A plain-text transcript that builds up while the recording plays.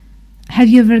Have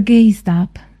you ever gazed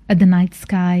up at the night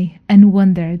sky and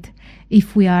wondered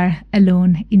if we are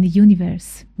alone in the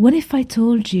universe? What if I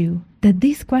told you that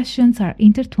these questions are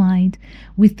intertwined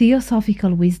with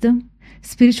theosophical wisdom,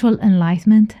 spiritual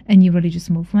enlightenment, and new religious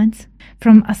movements?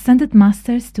 From ascended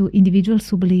masters to individuals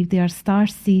who believe they are star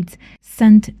seeds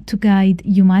sent to guide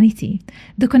humanity,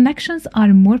 the connections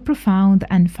are more profound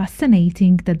and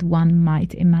fascinating than one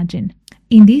might imagine.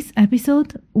 In this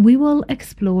episode, we will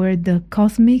explore the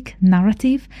cosmic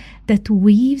narrative that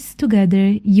weaves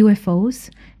together UFOs,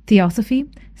 theosophy,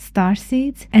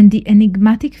 starseeds, and the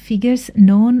enigmatic figures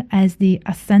known as the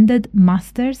Ascended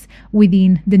Masters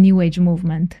within the New Age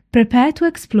movement. Prepare to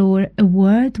explore a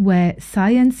world where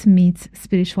science meets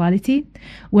spirituality,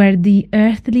 where the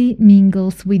earthly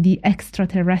mingles with the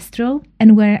extraterrestrial,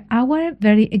 and where our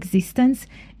very existence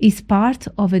is part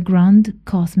of a grand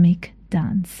cosmic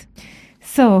dance.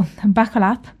 So, buckle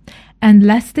up and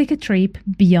let's take a trip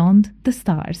beyond the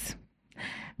stars.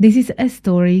 This is a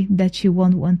story that you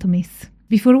won't want to miss.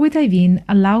 Before we dive in,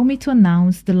 allow me to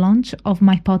announce the launch of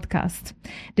my podcast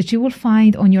that you will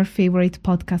find on your favorite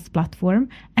podcast platform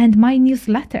and my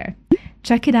newsletter.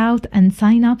 Check it out and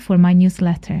sign up for my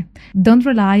newsletter. Don't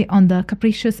rely on the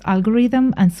capricious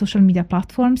algorithm and social media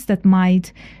platforms that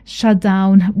might shut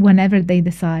down whenever they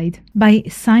decide. By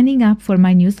signing up for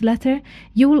my newsletter,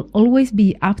 you will always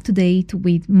be up to date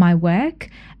with my work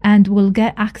and will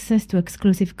get access to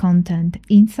exclusive content,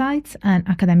 insights, and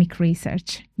academic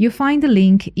research. You find the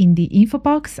link in the info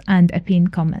box and a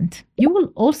pinned comment. You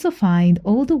will also find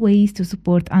all the ways to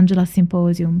support Angela's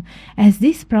Symposium, as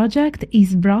this project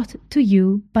is brought to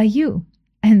you by you.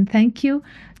 And thank you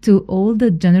to all the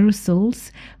generous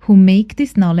souls who make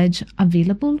this knowledge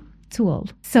available to all.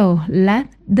 So let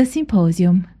the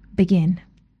symposium begin.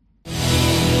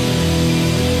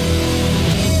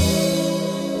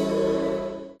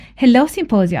 Hello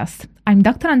Symposiasts, I'm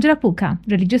Dr. Angela Puca,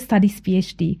 Religious Studies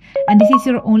PhD, and this is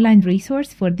your online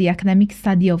resource for the academic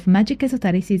study of magic,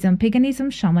 esotericism, paganism,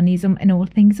 shamanism, and all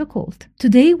things occult.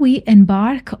 Today we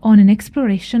embark on an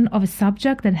exploration of a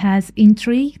subject that has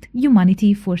intrigued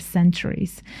humanity for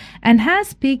centuries and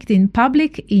has piqued in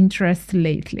public interest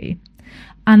lately: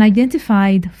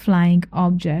 unidentified flying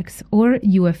objects, or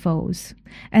UFOs,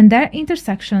 and their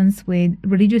intersections with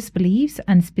religious beliefs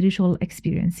and spiritual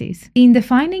experiences. In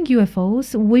defining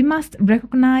UFOs, we must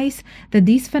recognize that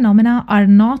these phenomena are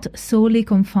not solely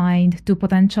confined to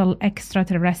potential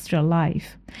extraterrestrial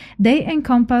life. They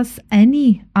encompass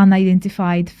any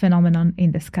unidentified phenomenon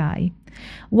in the sky.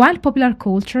 While popular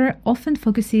culture often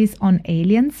focuses on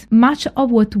aliens, much of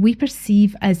what we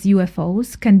perceive as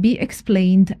UFOs can be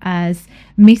explained as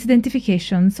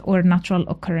misidentifications or natural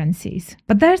occurrences.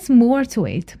 But there's more to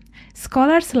it.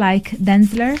 Scholars like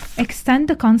Denzler extend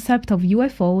the concept of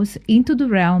UFOs into the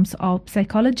realms of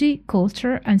psychology,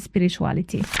 culture, and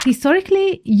spirituality.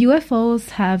 Historically,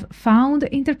 UFOs have found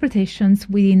interpretations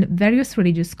within various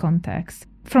religious contexts.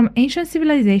 From ancient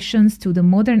civilizations to the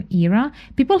modern era,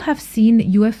 people have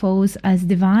seen UFOs as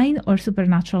divine or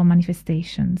supernatural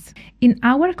manifestations. In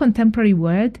our contemporary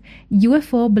world,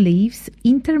 UFO beliefs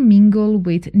intermingle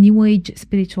with New Age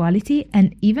spirituality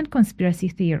and even conspiracy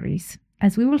theories,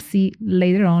 as we will see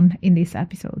later on in this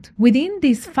episode. Within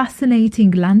this fascinating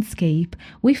landscape,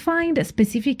 we find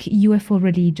specific UFO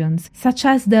religions, such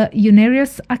as the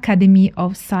Unarius Academy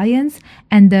of Science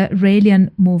and the Raelian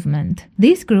movement.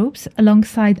 These groups,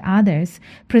 alongside others,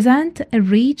 present a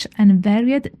rich and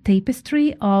varied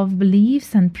tapestry of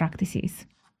beliefs and practices.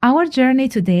 Our journey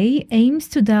today aims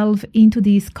to delve into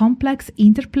this complex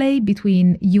interplay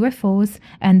between UFOs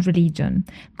and religion,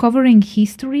 covering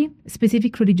history,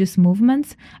 specific religious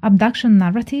movements, abduction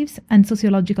narratives, and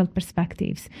sociological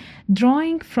perspectives,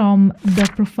 drawing from the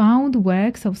profound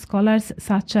works of scholars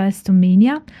such as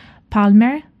Tumminia,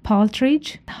 Palmer,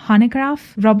 Paltridge,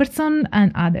 Hanegraaff, Robertson,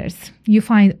 and others. You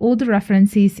find all the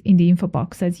references in the info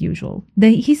box as usual.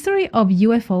 The history of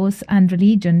UFOs and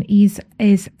religion is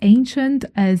as ancient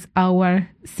as our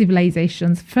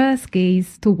civilization's first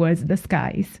gaze towards the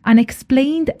skies.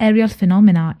 Unexplained aerial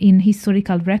phenomena in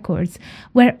historical records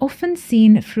were often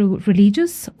seen through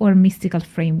religious or mystical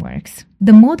frameworks.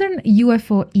 The modern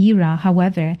UFO era,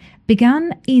 however,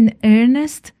 began in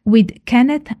earnest with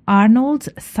Kenneth Arnold's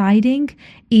sighting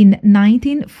in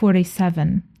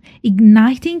 1947,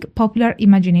 igniting popular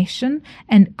imagination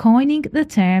and coining the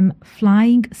term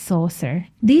flying saucer.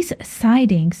 These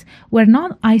sightings were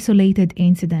not isolated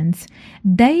incidents.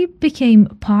 They became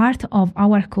part of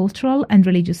our cultural and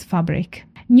religious fabric.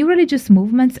 New religious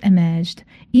movements emerged,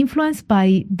 influenced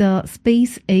by the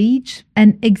space age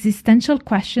and existential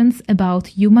questions about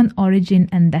human origin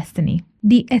and destiny.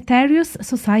 The Aetherius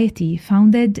Society,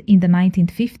 founded in the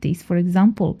 1950s, for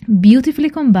example,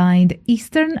 beautifully combined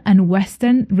Eastern and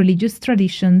Western religious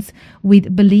traditions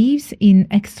with beliefs in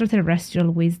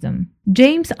extraterrestrial wisdom.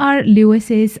 James R.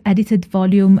 Lewis's edited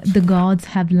volume, The Gods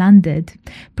Have Landed,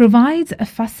 provides a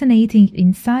fascinating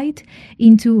insight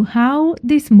into how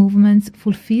these movements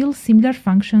fulfill similar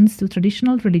functions to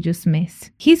traditional religious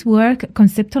myths. His work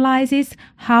conceptualizes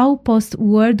how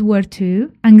post-World War II,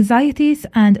 anxieties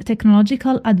and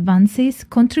technological advances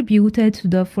contributed to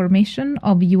the formation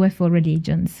of UFO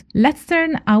religions. Let's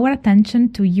turn our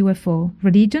attention to UFO,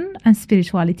 religion and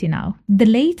spirituality now. The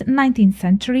late 19th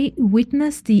century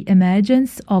witnessed the emergence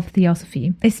of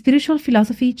Theosophy, a spiritual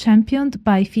philosophy championed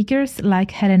by figures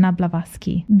like Helena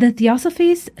Blavatsky. The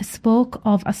Theosophies spoke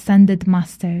of ascended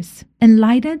masters,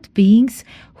 enlightened beings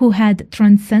who had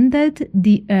transcended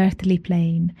the earthly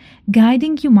plane,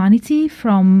 guiding humanity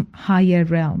from higher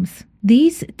realms.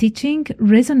 This teaching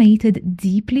resonated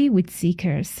deeply with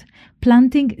seekers,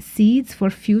 planting seeds for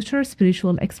future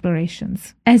spiritual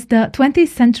explorations. As the 20th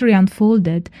century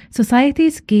unfolded,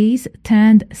 society's gaze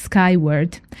turned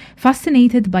skyward,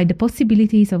 fascinated by the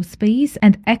possibilities of space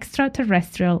and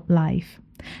extraterrestrial life.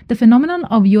 The phenomenon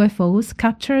of UFOs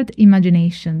captured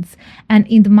imaginations, and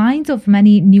in the minds of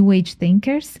many New Age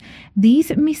thinkers, these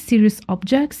mysterious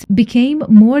objects became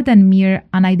more than mere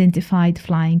unidentified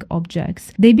flying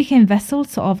objects. They became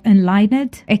vessels of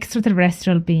enlightened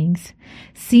extraterrestrial beings,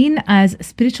 seen as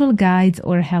spiritual guides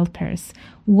or helpers,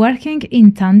 working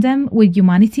in tandem with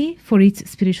humanity for its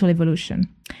spiritual evolution.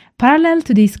 Parallel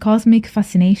to this cosmic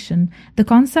fascination, the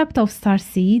concept of star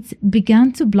seeds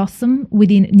began to blossom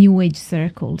within New Age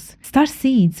circles. Star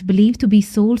seeds, believed to be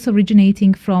souls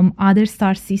originating from other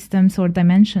star systems or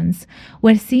dimensions,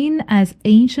 were seen as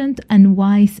ancient and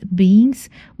wise beings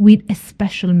with a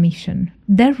special mission.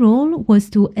 Their role was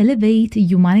to elevate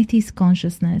humanity's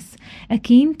consciousness,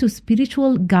 akin to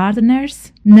spiritual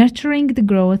gardeners, nurturing the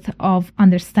growth of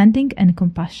understanding and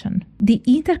compassion. The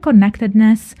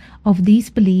interconnectedness of these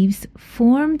beliefs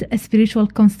formed a spiritual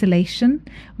constellation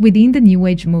within the New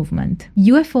Age movement.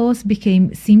 UFOs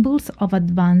became symbols of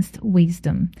advanced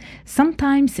wisdom,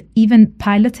 sometimes even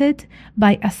piloted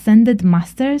by ascended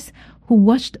masters who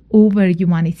watched over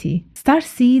humanity. Star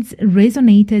seeds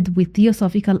resonated with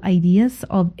theosophical ideas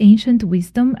of ancient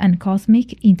wisdom and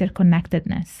cosmic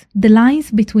interconnectedness. The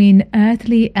lines between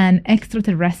earthly and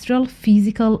extraterrestrial,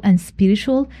 physical and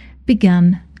spiritual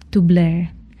began to blur,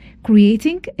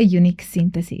 creating a unique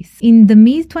synthesis. In the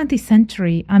mid-20th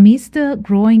century, amidst the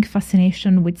growing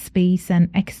fascination with space and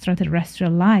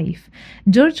extraterrestrial life,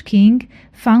 George King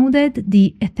founded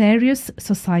the Aetherius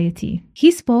Society. He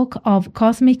spoke of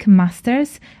cosmic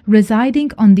masters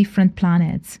residing on different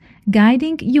planets,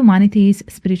 guiding humanity's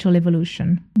spiritual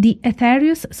evolution. The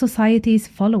Aetherius Society's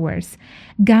followers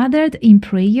gathered in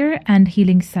prayer and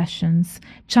healing sessions,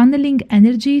 channeling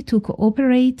energy to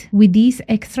cooperate with these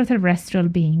extraterrestrial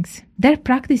beings. Their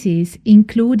practices,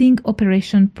 including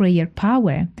Operation Prayer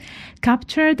Power,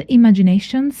 captured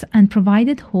imaginations and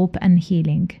provided hope and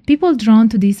healing. People drawn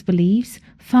to these beliefs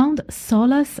found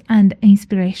solace and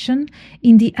inspiration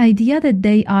in the idea that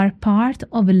they are part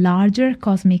of a larger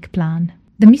cosmic plan.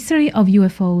 The mystery of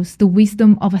UFOs, the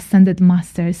wisdom of ascended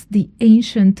masters, the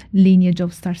ancient lineage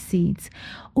of starseeds,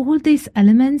 all these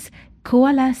elements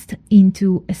coalesced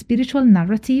into a spiritual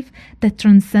narrative that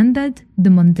transcended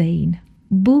the mundane.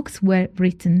 Books were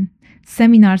written,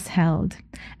 seminars held,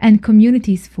 and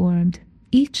communities formed,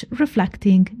 each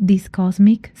reflecting this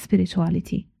cosmic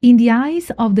spirituality. In the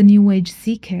eyes of the New Age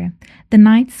seeker, the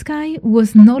night sky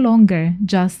was no longer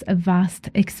just a vast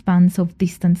expanse of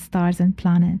distant stars and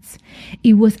planets.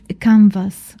 It was a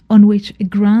canvas on which a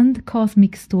grand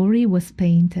cosmic story was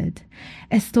painted,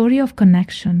 a story of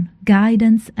connection,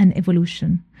 guidance, and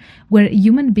evolution, where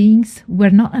human beings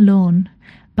were not alone,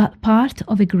 but part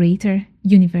of a greater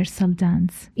universal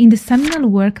dance. In the seminal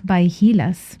work by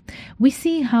Helas, we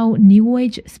see how New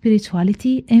Age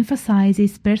spirituality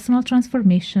emphasizes personal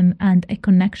transformation and a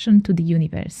connection to the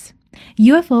universe.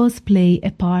 UFOs play a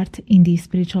part in this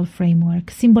spiritual framework,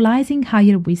 symbolizing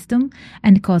higher wisdom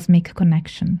and cosmic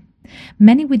connection.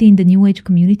 Many within the New Age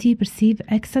community perceive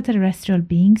extraterrestrial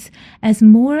beings as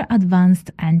more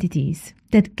advanced entities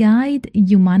that guide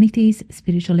humanity's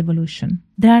spiritual evolution.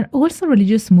 There are also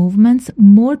religious movements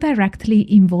more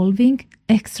directly involving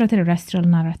extraterrestrial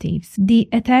narratives. The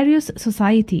Aetherius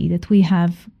Society that we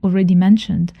have already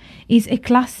mentioned is a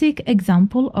classic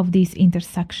example of this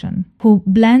intersection, who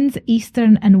blends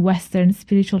Eastern and Western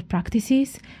spiritual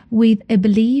practices with a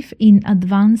belief in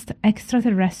advanced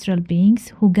extraterrestrial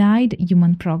beings who guide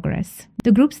human progress.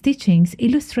 The group's teachings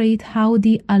illustrate how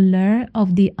the allure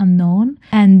of the unknown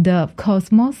and the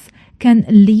cosmos can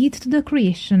lead to the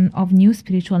creation of new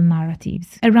spiritual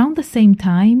narratives. Around the same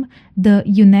time, the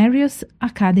Unarius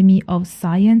Academy of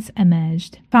Science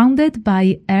emerged, founded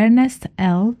by Ernest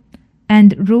L.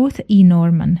 and Ruth E.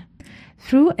 Norman.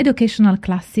 Through educational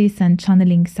classes and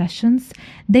channeling sessions,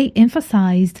 they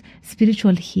emphasized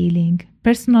spiritual healing,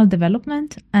 personal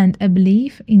development, and a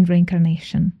belief in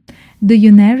reincarnation. The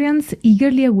Unarians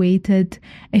eagerly awaited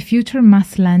a future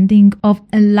mass landing of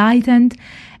enlightened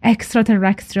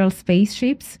extraterrestrial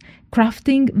spaceships,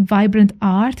 crafting vibrant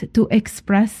art to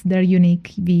express their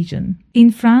unique vision.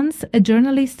 In France, a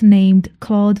journalist named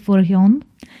Claude Vorion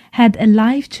had a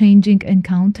life-changing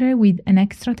encounter with an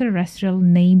extraterrestrial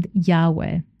named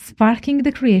Yahweh, sparking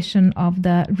the creation of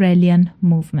the Raelian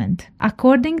movement.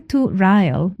 According to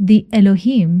Rael, the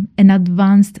Elohim, an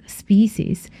advanced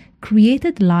species,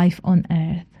 created life on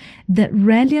Earth. The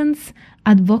Raelians'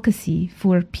 advocacy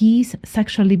for peace,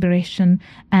 sexual liberation,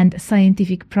 and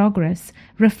scientific progress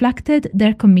reflected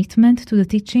their commitment to the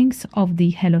teachings of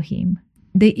the Elohim.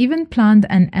 They even planned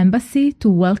an embassy to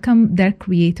welcome their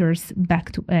creators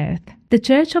back to Earth. The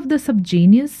Church of the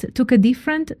Subgenius took a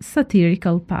different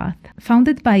satirical path.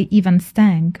 Founded by Ivan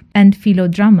Stang and Philo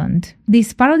Drummond,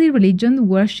 this parody religion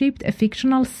worshipped a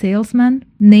fictional salesman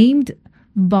named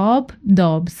Bob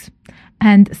Dobbs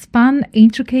and span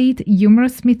intricate,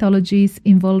 humorous mythologies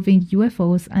involving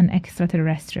UFOs and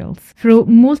extraterrestrials. Through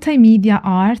multimedia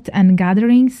art and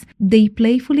gatherings, they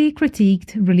playfully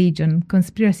critiqued religion,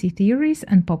 conspiracy theories,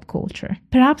 and pop culture.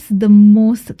 Perhaps the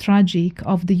most tragic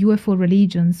of the UFO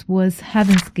religions was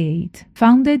Heaven's Gate,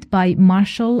 founded by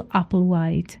Marshall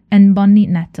Applewhite and Bonnie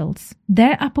Nettles.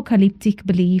 Their apocalyptic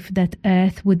belief that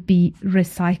Earth would be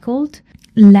recycled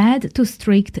led to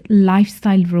strict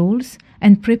lifestyle rules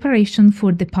and preparation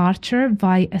for departure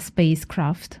via a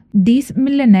spacecraft. This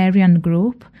millenarian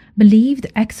group believed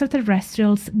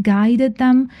extraterrestrials guided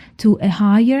them to a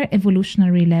higher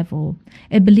evolutionary level,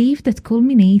 a belief that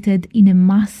culminated in a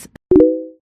mass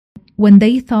when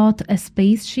they thought a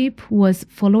spaceship was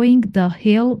following the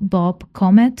Hale-Bopp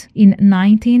comet in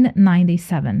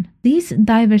 1997. These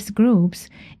diverse groups,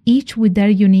 each with their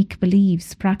unique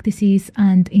beliefs, practices,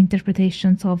 and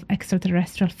interpretations of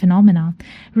extraterrestrial phenomena,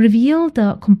 reveal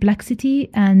the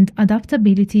complexity and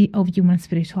adaptability of human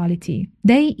spirituality.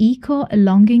 They echo a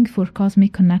longing for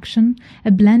cosmic connection,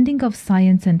 a blending of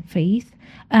science and faith,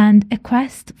 and a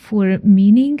quest for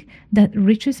meaning that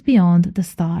reaches beyond the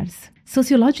stars.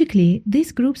 Sociologically,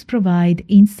 these groups provide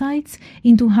insights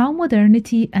into how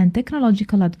modernity and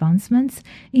technological advancements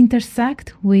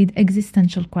intersect with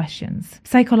existential questions.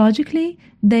 Psychologically,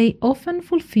 they often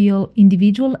fulfill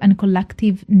individual and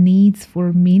collective needs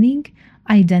for meaning,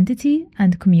 identity,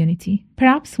 and community.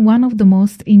 Perhaps one of the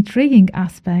most intriguing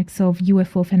aspects of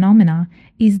UFO phenomena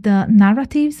is the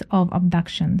narratives of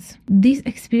abductions. These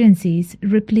experiences,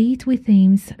 replete with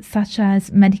themes such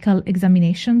as medical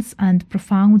examinations and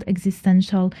profound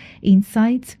existential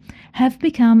insights, have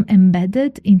become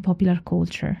embedded in popular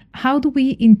culture. How do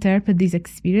we interpret these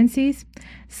experiences?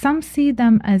 Some see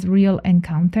them as real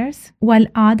encounters, while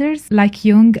others, like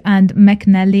Jung and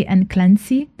McNally and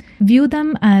Clancy, view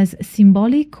them as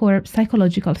symbolic or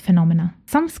psychological phenomena.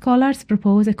 Some scholars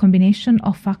propose a combination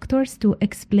of factors to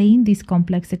explain these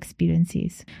complex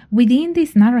experiences. Within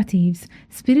these narratives,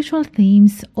 spiritual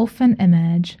themes often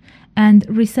emerge, and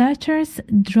researchers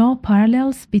draw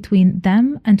parallels between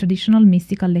them and traditional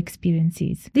mystical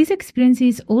experiences. These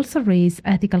experiences also raise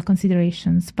ethical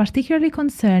considerations, particularly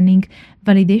concerning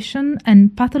validation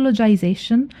and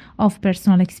pathologization of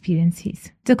personal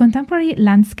experiences. The contemporary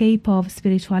landscape of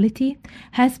spirituality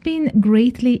has been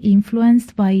greatly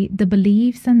influenced by the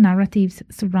beliefs and narratives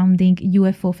surrounding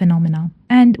UFO phenomena.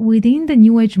 And within the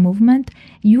New Age movement,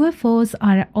 UFOs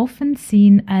are often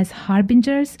seen as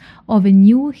harbingers of a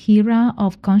new era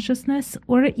of consciousness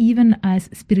or even as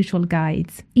spiritual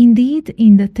guides. Indeed,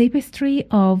 in the tapestry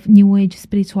of New Age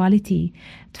spirituality,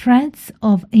 threads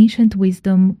of ancient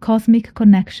wisdom, cosmic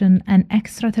connection, and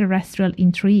extraterrestrial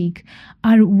intrigue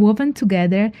are woven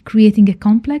together, creating a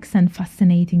complex and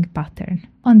fascinating pattern.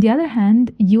 On the other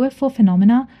hand, UFO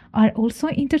phenomena are also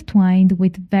intertwined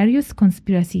with various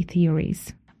conspiracy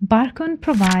theories. Barkon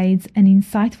provides an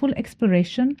insightful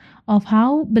exploration of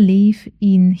how belief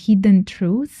in hidden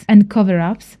truths and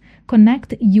cover-ups connect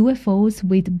UFOs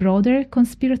with broader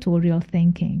conspiratorial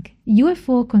thinking.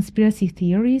 UFO conspiracy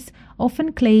theories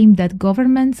often claim that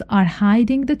governments are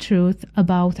hiding the truth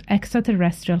about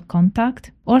extraterrestrial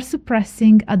contact or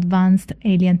suppressing advanced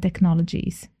alien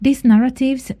technologies. These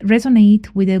narratives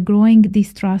resonate with a growing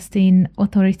distrust in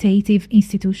authoritative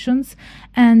institutions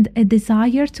and a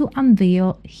desire to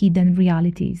unveil hidden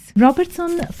realities.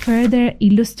 Robertson further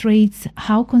illustrates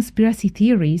how conspiracy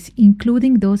theories,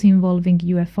 including those involving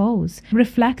UFOs,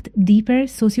 reflect deeper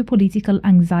sociopolitical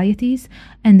anxieties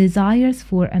and desires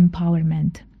for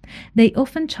empowerment. They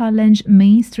often challenge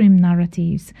mainstream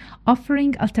narratives,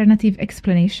 offering alternative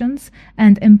explanations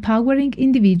and empowering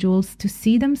individuals to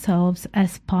see themselves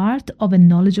as part of a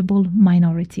knowledgeable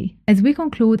minority. As we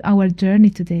conclude our journey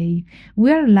today,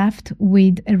 we are left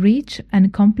with a rich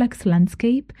and complex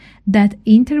landscape that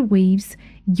interweaves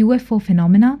UFO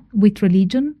phenomena with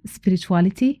religion,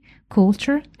 spirituality,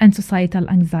 culture, and societal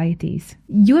anxieties.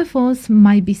 UFOs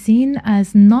might be seen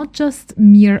as not just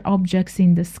mere objects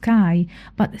in the sky,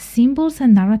 but symbols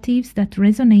and narratives that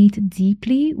resonate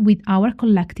deeply with our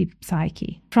collective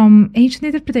psyche. From ancient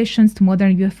interpretations to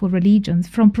modern UFO religions,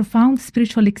 from profound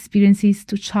spiritual experiences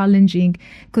to challenging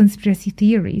conspiracy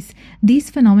theories, these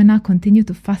phenomena continue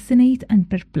to fascinate and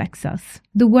perplex us.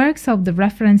 The works of the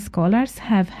reference scholars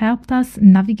have helped us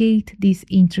navigate this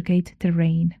intricate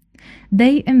terrain.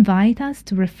 They invite us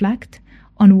to reflect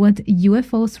on what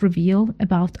UFOs reveal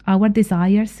about our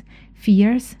desires,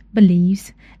 fears,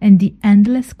 beliefs, and the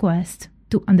endless quest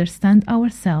to understand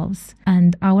ourselves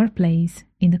and our place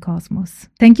in the cosmos.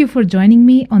 Thank you for joining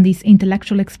me on this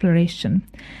intellectual exploration.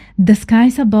 The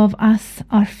skies above us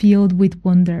are filled with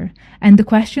wonder, and the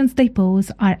questions they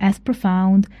pose are as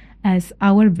profound as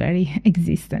our very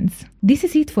existence. This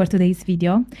is it for today's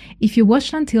video. If you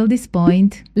watched until this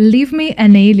point, leave me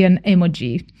an alien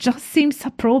emoji. Just seems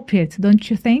appropriate, don't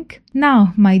you think?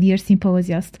 Now, my dear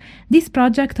symposiast, this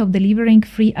project of delivering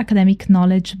free academic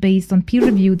knowledge based on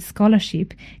peer-reviewed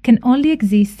scholarship can only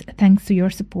exist thanks to your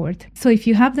support. So if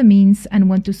you have the means and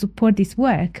want to support this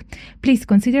work, please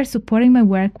consider supporting my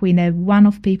work with a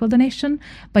one-off PayPal donation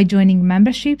by joining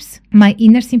memberships, my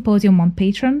inner symposium on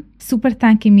Patreon, super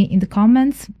thanking me in the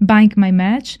comments, buying my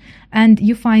merch, and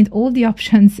you find all the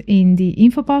options in the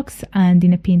info box and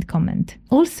in a pinned comment.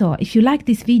 Also, if you like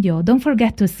this video, don't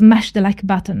forget to smash the like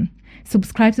button,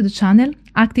 subscribe to the channel,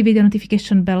 activate the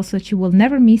notification bell so that you will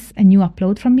never miss a new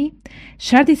upload from me,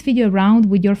 share this video around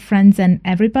with your friends and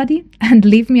everybody, and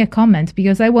leave me a comment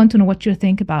because I want to know what you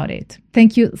think about it.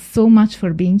 Thank you so much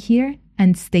for being here,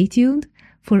 and stay tuned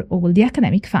for all the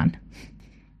academic fun.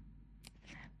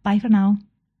 Bye for now.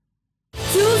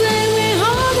 Today we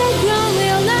hold the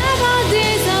ground,